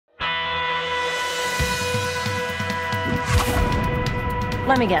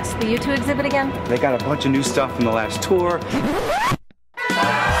Let me guess, the U2 exhibit again? They got a bunch of new stuff from the last tour. Is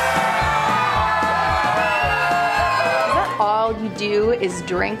that all you do is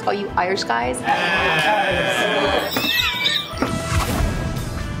drink, all you Irish guys?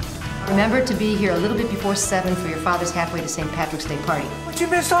 Remember to be here a little bit before 7 for your father's halfway to St. Patrick's Day party. But you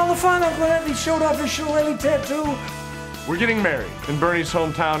missed all the fun. Uncle Henry showed off his shillelagh tattoo. We're getting married in Bernie's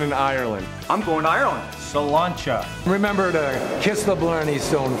hometown in Ireland. I'm going to Ireland. Cilantro. Remember to kiss the Blarney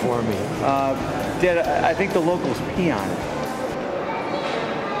Stone for me. Dad, I think the locals pee on it.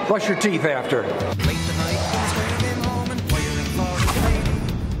 Brush your teeth after.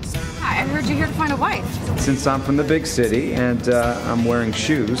 I heard you're here to find a wife. Since I'm from the big city and I'm wearing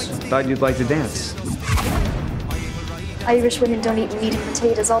shoes, thought you'd like to dance. Irish women don't eat meat and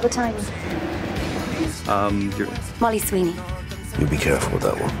potatoes all the time. You're... Molly Sweeney. You be careful with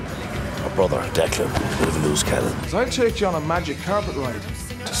that one. My brother, Declan, is a bit of a loose cannon. I'll take you on a magic carpet ride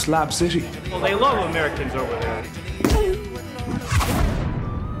to Slab City. Well, they love Americans over there.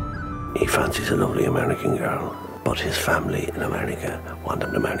 He fancies a lovely American girl, but his family in America want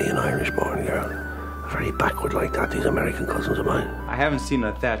him to marry an Irish-born girl. Very backward like that, these American cousins of mine. I haven't seen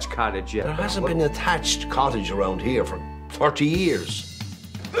a thatched cottage yet. There hasn't been a thatched cottage around here for 30 years.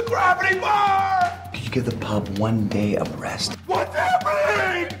 The Gravity Bar! Could you give the pub 1 day of rest? What's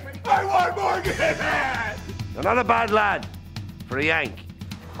happening? I want more Guinness! You're not a bad lad for a Yank.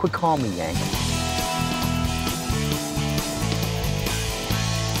 Quit calling me Yank.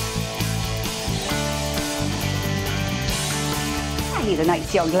 He's a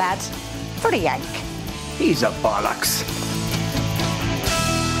nice young lad. For the Yank. He's a bollocks.